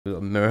We got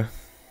a mirror.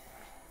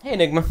 Hey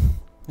Enigma,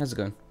 how's it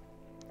going?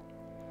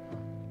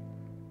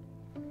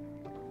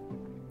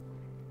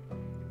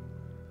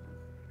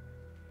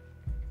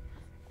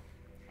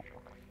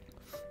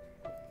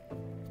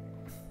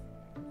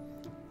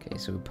 Okay,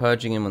 so we're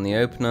purging him on the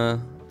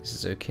opener. This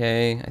is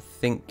okay, I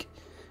think.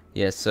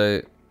 Yeah,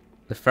 so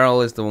the feral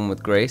is the one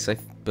with grace, I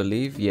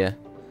believe. Yeah.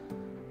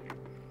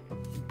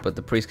 But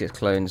the priest gets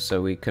cloned,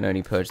 so we can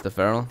only purge the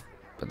feral.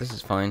 But this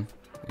is fine.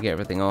 We get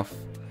everything off.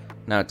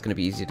 Now it's going to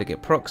be easier to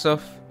get procs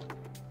off.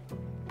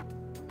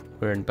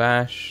 We're in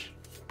bash.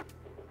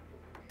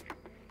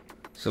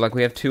 So like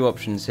we have two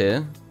options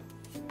here.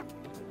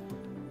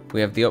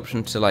 We have the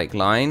option to like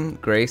line,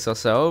 grace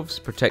ourselves,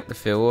 protect the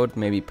field,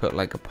 maybe put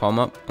like a palm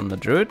up on the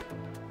druid.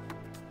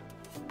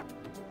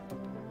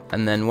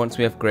 And then once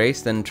we have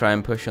grace, then try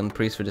and push on the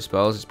priest for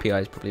dispels. His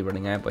PI is probably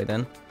running out by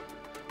then.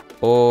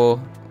 Or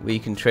we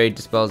can trade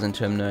dispels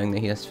into him knowing that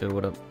he has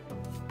field up.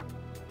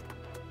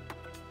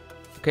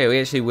 Okay,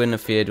 we actually win a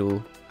fear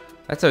duel.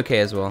 That's okay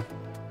as well.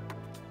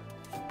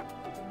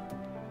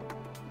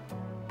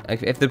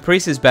 If the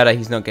priest is better,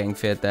 he's not getting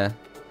feared there.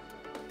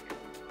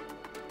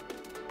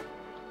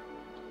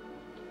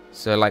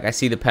 So like I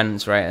see the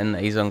penance, right, and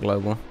he's on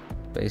global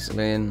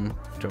basically, and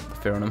drop the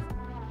fear on him.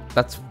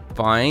 That's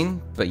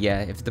fine, but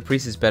yeah, if the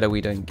priest is better,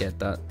 we don't get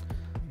that.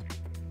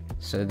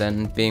 So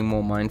then being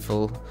more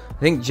mindful, I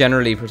think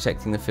generally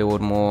protecting the field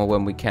more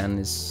when we can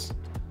is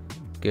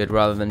good,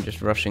 rather than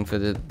just rushing for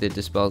the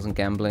dispels and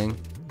gambling.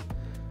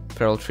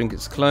 Feral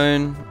trinkets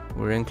clone,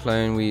 we're in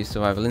clone, we use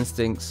survival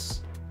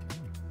instincts.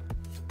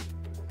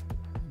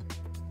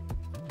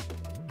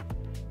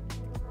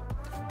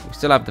 We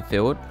still have the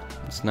field,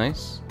 that's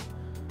nice.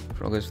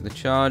 Feral goes for the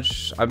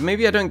charge.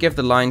 Maybe I don't give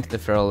the line to the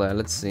feral there,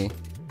 let's see.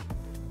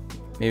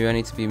 Maybe I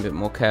need to be a bit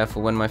more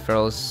careful when my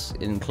feral's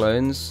in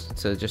clones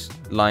to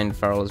just line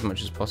feral as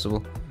much as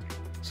possible.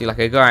 See, like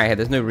I go out here,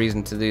 there's no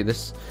reason to do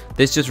this.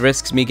 This just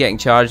risks me getting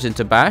charged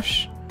into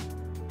bash.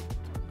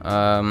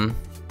 And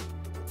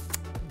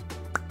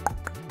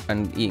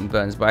eating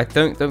burns, but I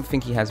don't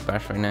think he has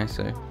bash right now,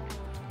 so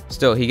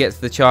still he gets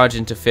the charge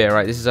into fear,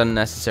 right? This is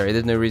unnecessary.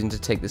 There's no reason to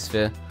take this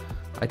fear.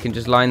 I can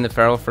just line the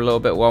feral for a little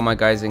bit while my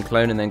guy's in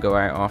clone and then go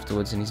out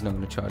afterwards, and he's not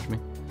going to charge me.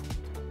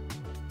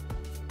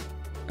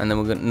 And then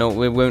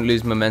we won't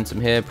lose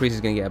momentum here. Priest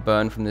is going to get a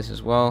burn from this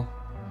as well.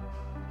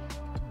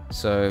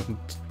 So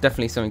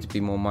definitely something to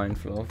be more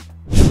mindful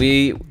of.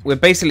 We're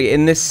basically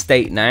in this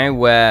state now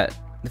where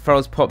the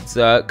feral's popped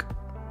Zerk,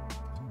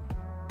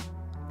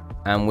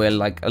 and we're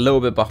like a little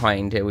bit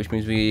behind here, which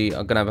means we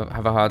are going to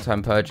have a hard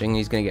time purging.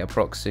 He's going to get a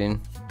proc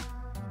soon.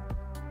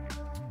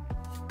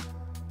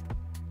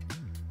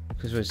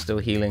 Because we're still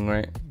healing,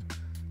 right?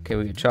 Okay,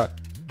 we get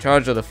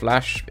charge of the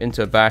flash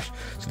into a bash.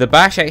 So the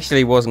bash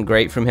actually wasn't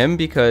great from him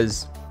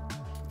because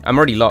I'm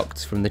already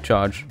locked from the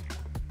charge.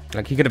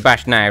 Like he could have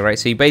bashed now, right?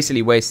 So he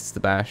basically wastes the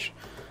bash.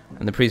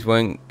 And the priest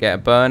won't get a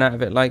burn out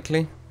of it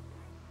likely.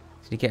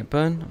 Did he get a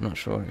burn? I'm not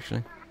sure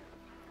actually.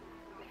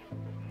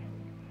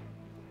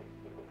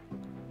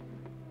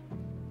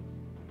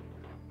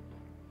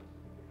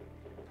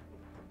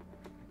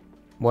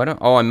 Why don't...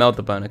 Oh, I meld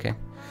the burn, okay.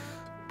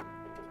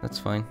 That's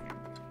fine.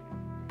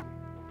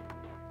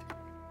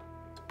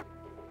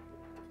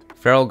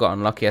 Feral got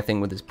unlucky, I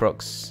think, with his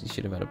procs. He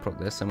should have had a proc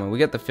there somewhere. We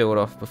get the field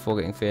off before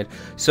getting feared.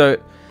 So,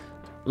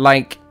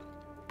 like,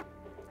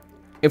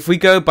 if we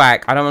go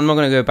back... I'm not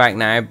going to go back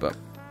now, but...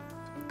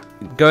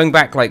 Going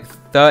back, like,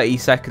 30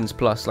 seconds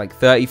plus, like,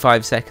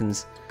 35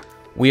 seconds.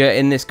 We are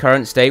in this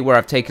current state where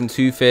I've taken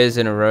 2 fears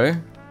in a row.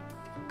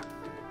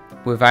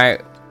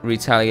 Without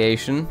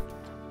retaliation.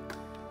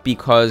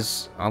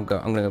 Because... I'm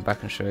going to go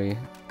back and show you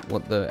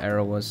what the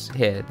error was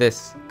here.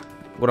 This.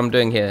 What I'm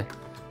doing here.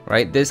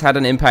 Right, this had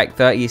an impact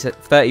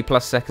 30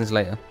 plus seconds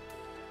later.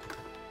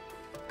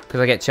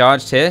 Because I get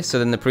charged here, so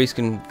then the priest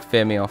can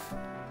fear me off.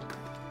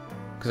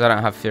 Because I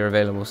don't have fear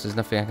available, so there's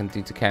nothing I can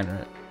do to counter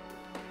it.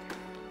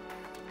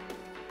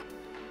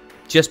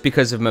 Just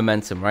because of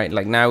momentum, right?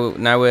 Like now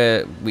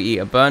we eat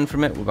a burn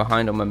from it, we're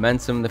behind on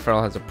momentum, the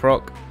feral has a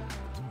proc.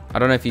 I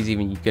don't know if he's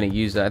even going to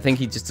use it. I think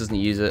he just doesn't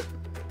use it.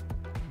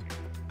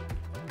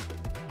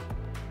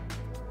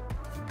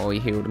 Or he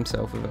healed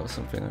himself with it or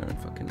something, I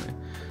don't fucking know.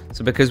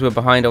 So because we're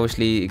behind,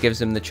 obviously, it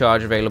gives him the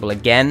charge available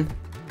again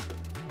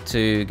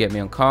to get me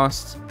on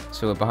cast.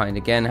 So we're behind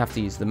again, have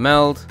to use the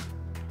meld.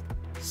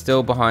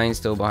 Still behind,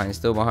 still behind,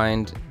 still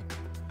behind.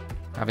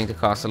 Having to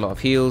cast a lot of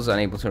heals,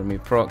 unable to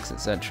remove procs,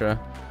 etc.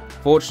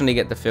 Fortunately,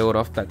 get the field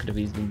off. That could have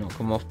easily not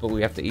come off, but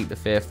we have to eat the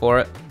fear for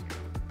it.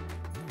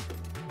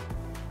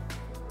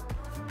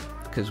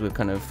 Because we're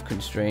kind of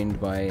constrained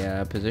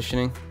by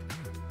positioning.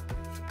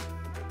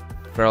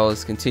 Feral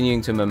is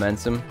continuing to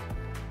momentum.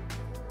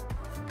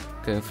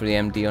 Going for the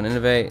MD on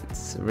Innovate.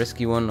 It's a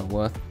risky one, not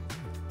worth.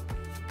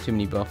 Too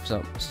many buffs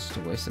up, it's just a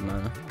waste of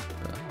mana.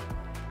 But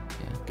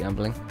yeah,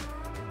 gambling.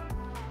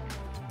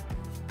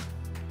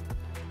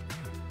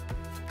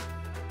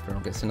 Feral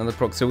gets another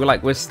proc. So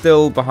we're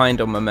still behind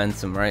on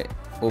momentum, right?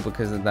 All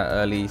because of that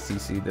early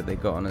CC that they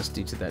got on us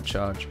due to that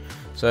charge.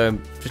 So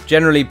just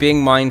generally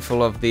being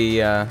mindful of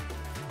the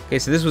Okay,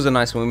 so this was a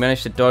nice one. We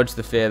managed to dodge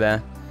the fear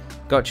there.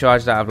 Got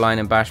charged out of line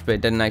and bash, but it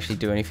didn't actually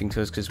do anything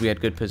to us because we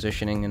had good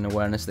positioning and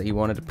awareness that he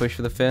wanted to push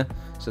for the fear.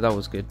 So that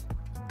was good.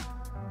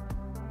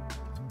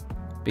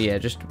 But yeah,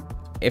 just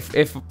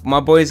if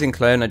my boy's in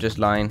clone, I just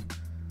line.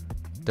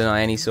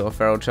 Deny any sort of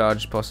feral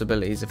charge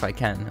possibilities if I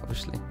can,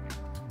 obviously.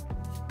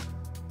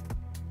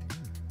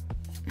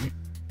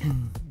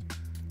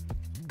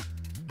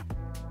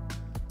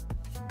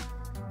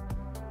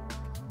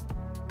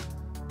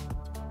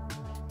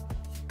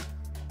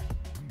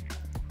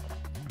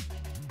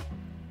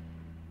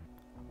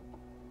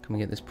 Can we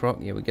get this proc?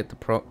 Yeah, we get the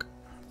proc.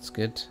 That's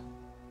good.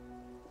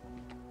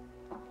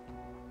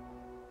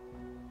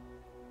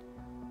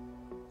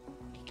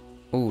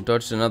 Oh,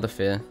 dodged another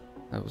fear.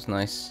 That was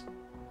nice.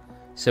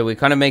 So we're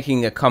kind of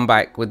making a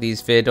comeback with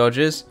these fear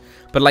dodges.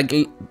 But like,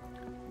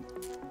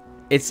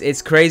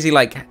 it's crazy.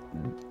 Like,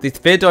 the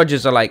fear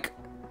dodges are like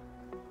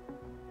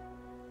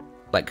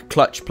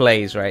clutch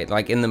plays, right?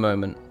 Like in the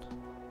moment.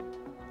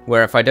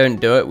 Where if I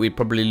don't do it, we'd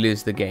probably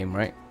lose the game,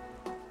 right?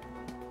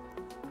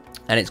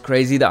 And it's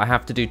crazy that I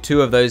have to do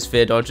 2 of those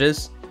fear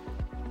dodges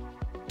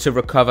to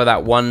recover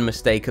that one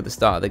mistake at the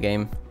start of the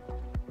game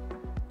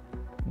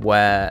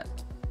where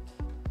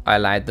I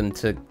allowed them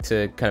to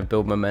kind of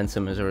build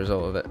momentum as a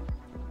result of it.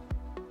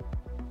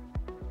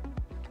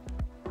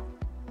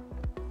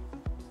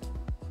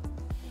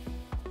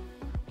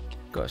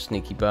 Got a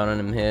sneaky burn on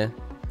him here.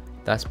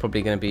 That's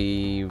probably going to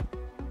be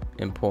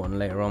important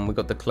later on. We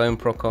got the clone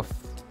proc off.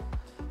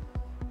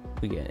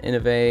 We get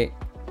innovate.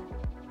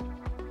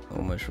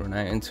 Almost run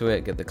out into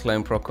it. Get the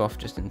clone proc off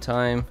just in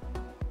time.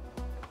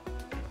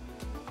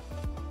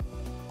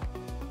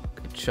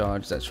 Good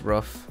charge. That's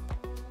rough.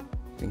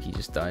 I think he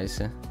just dies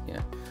here. Yeah.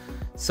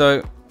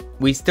 So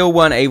we still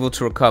weren't able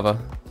to recover.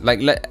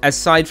 Like,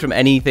 aside from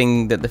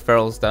anything that the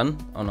feral's done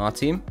on our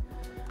team,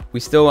 we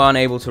still aren't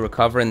able to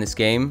recover in this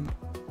game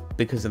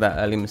because of that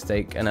early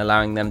mistake and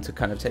allowing them to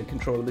kind of take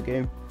control of the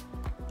game.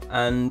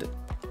 And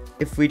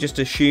if we just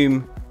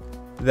assume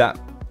that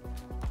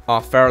our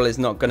feral is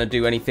not going to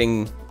do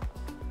anything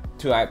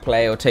to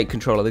outplay or take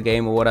control of the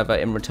game or whatever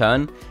in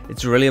return,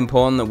 it's really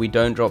important that we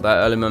don't drop that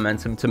early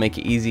momentum to make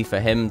it easy for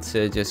him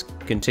to just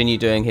continue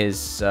doing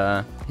his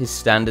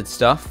standard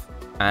stuff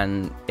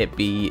and it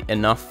be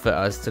enough for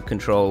us to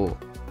control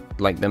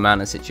like the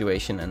mana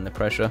situation and the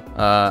pressure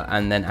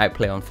and then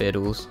outplay on fear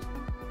duels.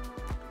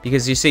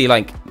 Because you see,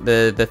 like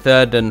the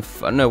third and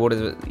no, what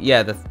is it?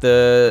 Yeah,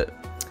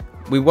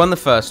 we won the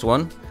first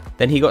one,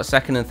 then he got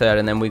second and third,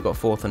 and then we got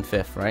fourth and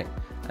fifth, right?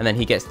 And then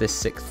he gets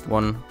this 6th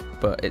one,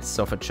 but it's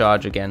off a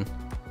charge again.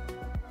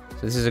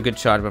 So this is a good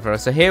charge by Feral.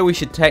 So here we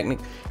should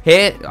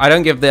here I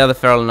don't give the other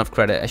Feral enough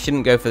credit. I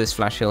shouldn't go for this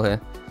flash heal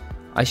here.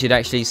 I should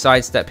actually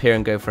sidestep here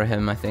and go for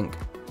him, I think.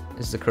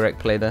 This is the correct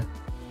play there.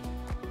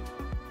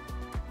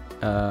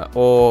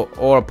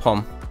 Or a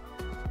Pom.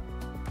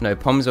 No,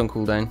 Pom's on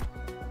cooldown.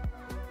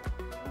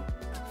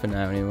 For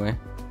now anyway.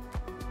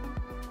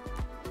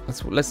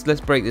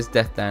 Let's break this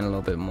death down a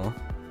little bit more.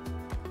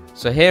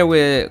 So here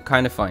we're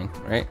kind of fine,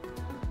 right?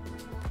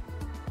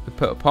 We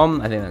put a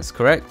Pom, I think that's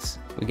correct.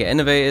 We get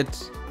innovated.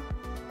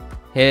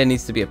 Here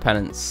needs to be a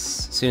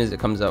penance as soon as it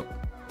comes up.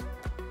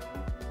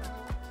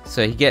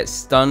 So he gets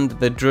stunned,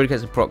 the druid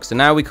gets a proc. So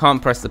now we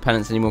can't press the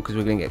penance anymore because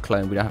we're going to get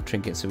cloned. We don't have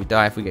trinkets, so we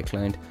die if we get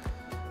cloned.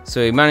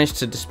 So he managed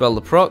to dispel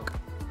the proc.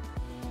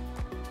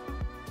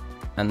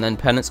 And then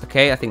penance,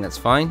 okay, I think that's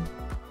fine.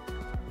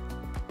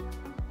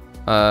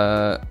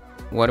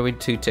 Why do we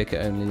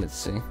 2-ticket only? Let's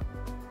see.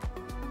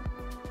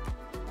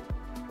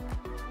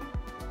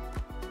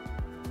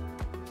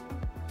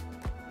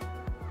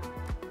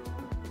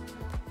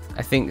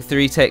 I think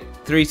 3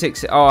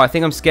 ticks. Oh, I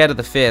think I'm scared of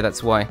the fear.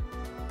 That's why.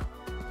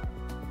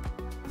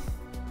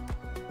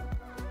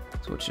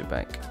 Let's watch it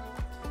back.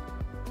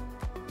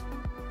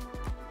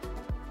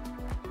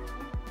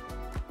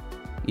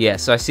 Yeah,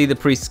 so I see the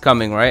priest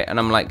coming, right? And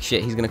I'm like,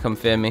 shit, he's gonna come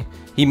fear me.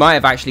 He might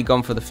have actually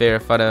gone for the fear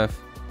if I'd have.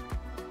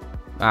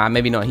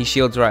 Maybe not. He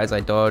shields right as I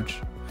dodge.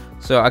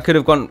 So I could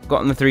have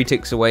gotten the 3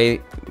 ticks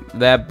away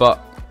there, but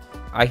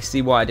I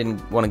see why I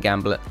didn't want to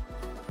gamble it.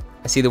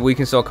 I see the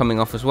weaken soul coming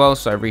off as well,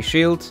 so I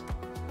re-shield.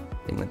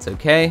 I think that's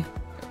okay.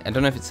 I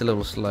don't know if it's a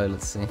little slow.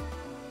 Let's see.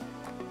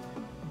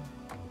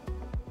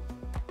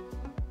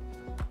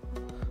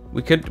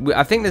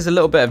 I think there's a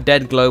little bit of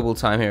dead global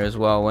time here as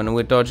well. When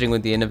we're dodging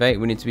with the innovate,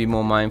 we need to be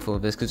more mindful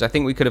of this because I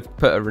think we could have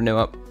put a renew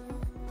up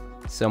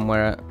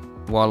somewhere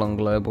while on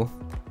global.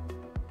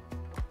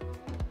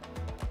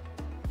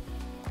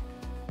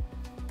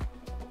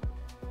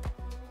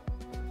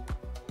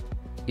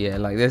 Yeah,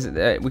 like this,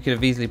 we could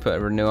have easily put a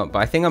renew up, but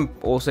I think I'm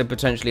also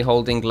potentially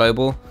holding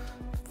global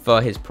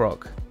for his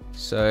proc.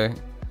 So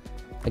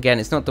again,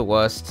 it's not the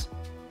worst.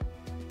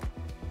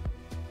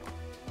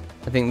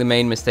 I think the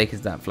main mistake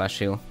is that flash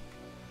heal.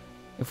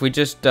 If we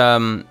just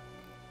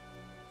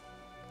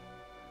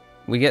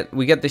we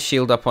get the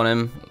shield up on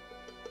him,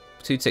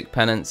 2-tick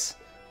penance,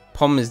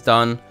 Pom is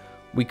done.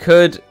 We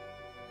could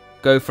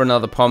go for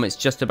another Pom. It's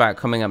just about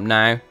coming up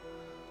now.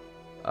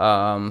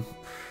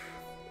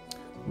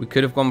 We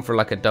could have gone for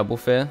like a double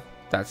fear,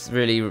 That's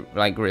really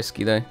like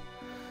risky though.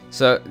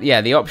 So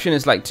yeah, the option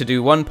is like to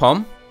do one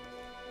pom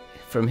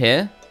from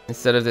here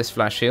instead of this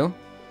flash heal,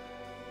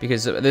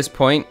 because at this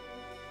point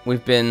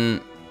we've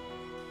been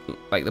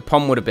like the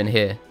pom would have been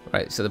here,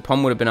 right? So the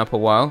pom would have been up a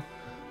while,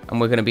 and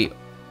we're gonna be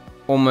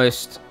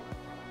almost.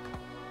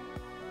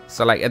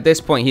 So like at this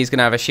point he's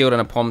gonna have a shield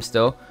and a pom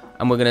still,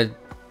 and we're gonna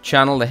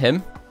channel the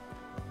him,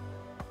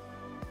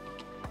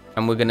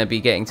 and we're gonna be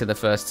getting to the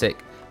first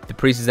tick. The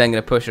priest is then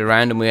gonna push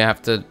around, and we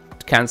have to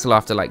cancel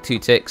after like 2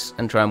 ticks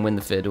and try and win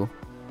the fiddle.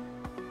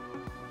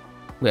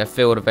 We have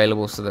field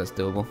available, so that's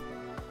doable.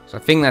 So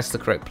I think that's the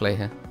correct play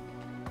here.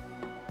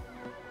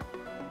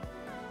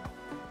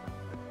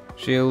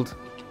 Shield.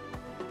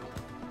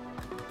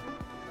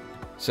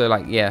 So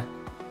like yeah,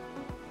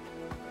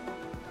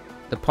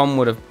 the pom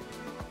would have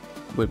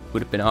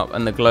been up,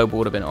 and the global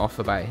would have been off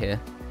about here.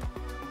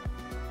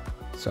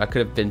 So I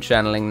could have been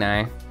channeling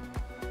now,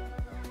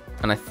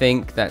 and I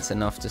think that's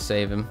enough to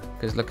save him,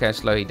 because look how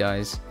slow he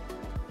dies.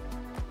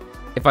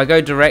 If I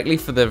go directly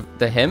for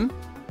the him,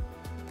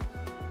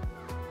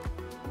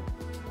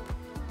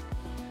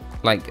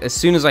 like as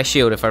soon as I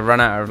shield, if I run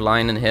out of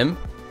line and him,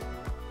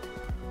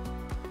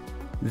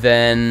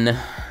 then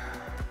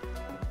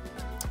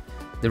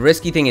the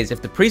risky thing is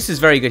if the priest is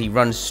very good, he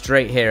runs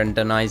straight here and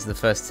denies the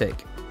first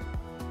tick.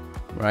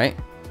 Right?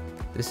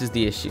 This is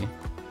the issue.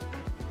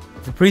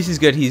 If the priest is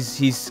good,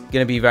 he's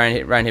gonna be round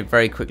hit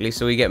very quickly,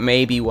 so we get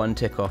maybe 1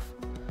 tick off.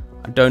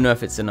 I don't know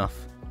if it's enough.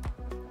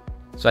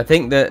 So I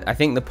think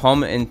the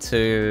pom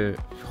into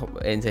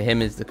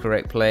him is the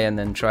correct play, and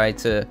then try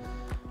to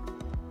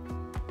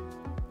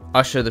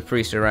usher the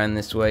priest around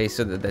this way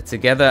so that they're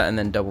together, and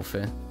then double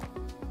fear.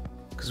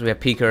 Because we have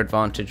Pika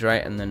advantage,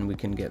 right? And then we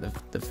can get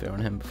the fear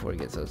on him before he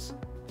gets us.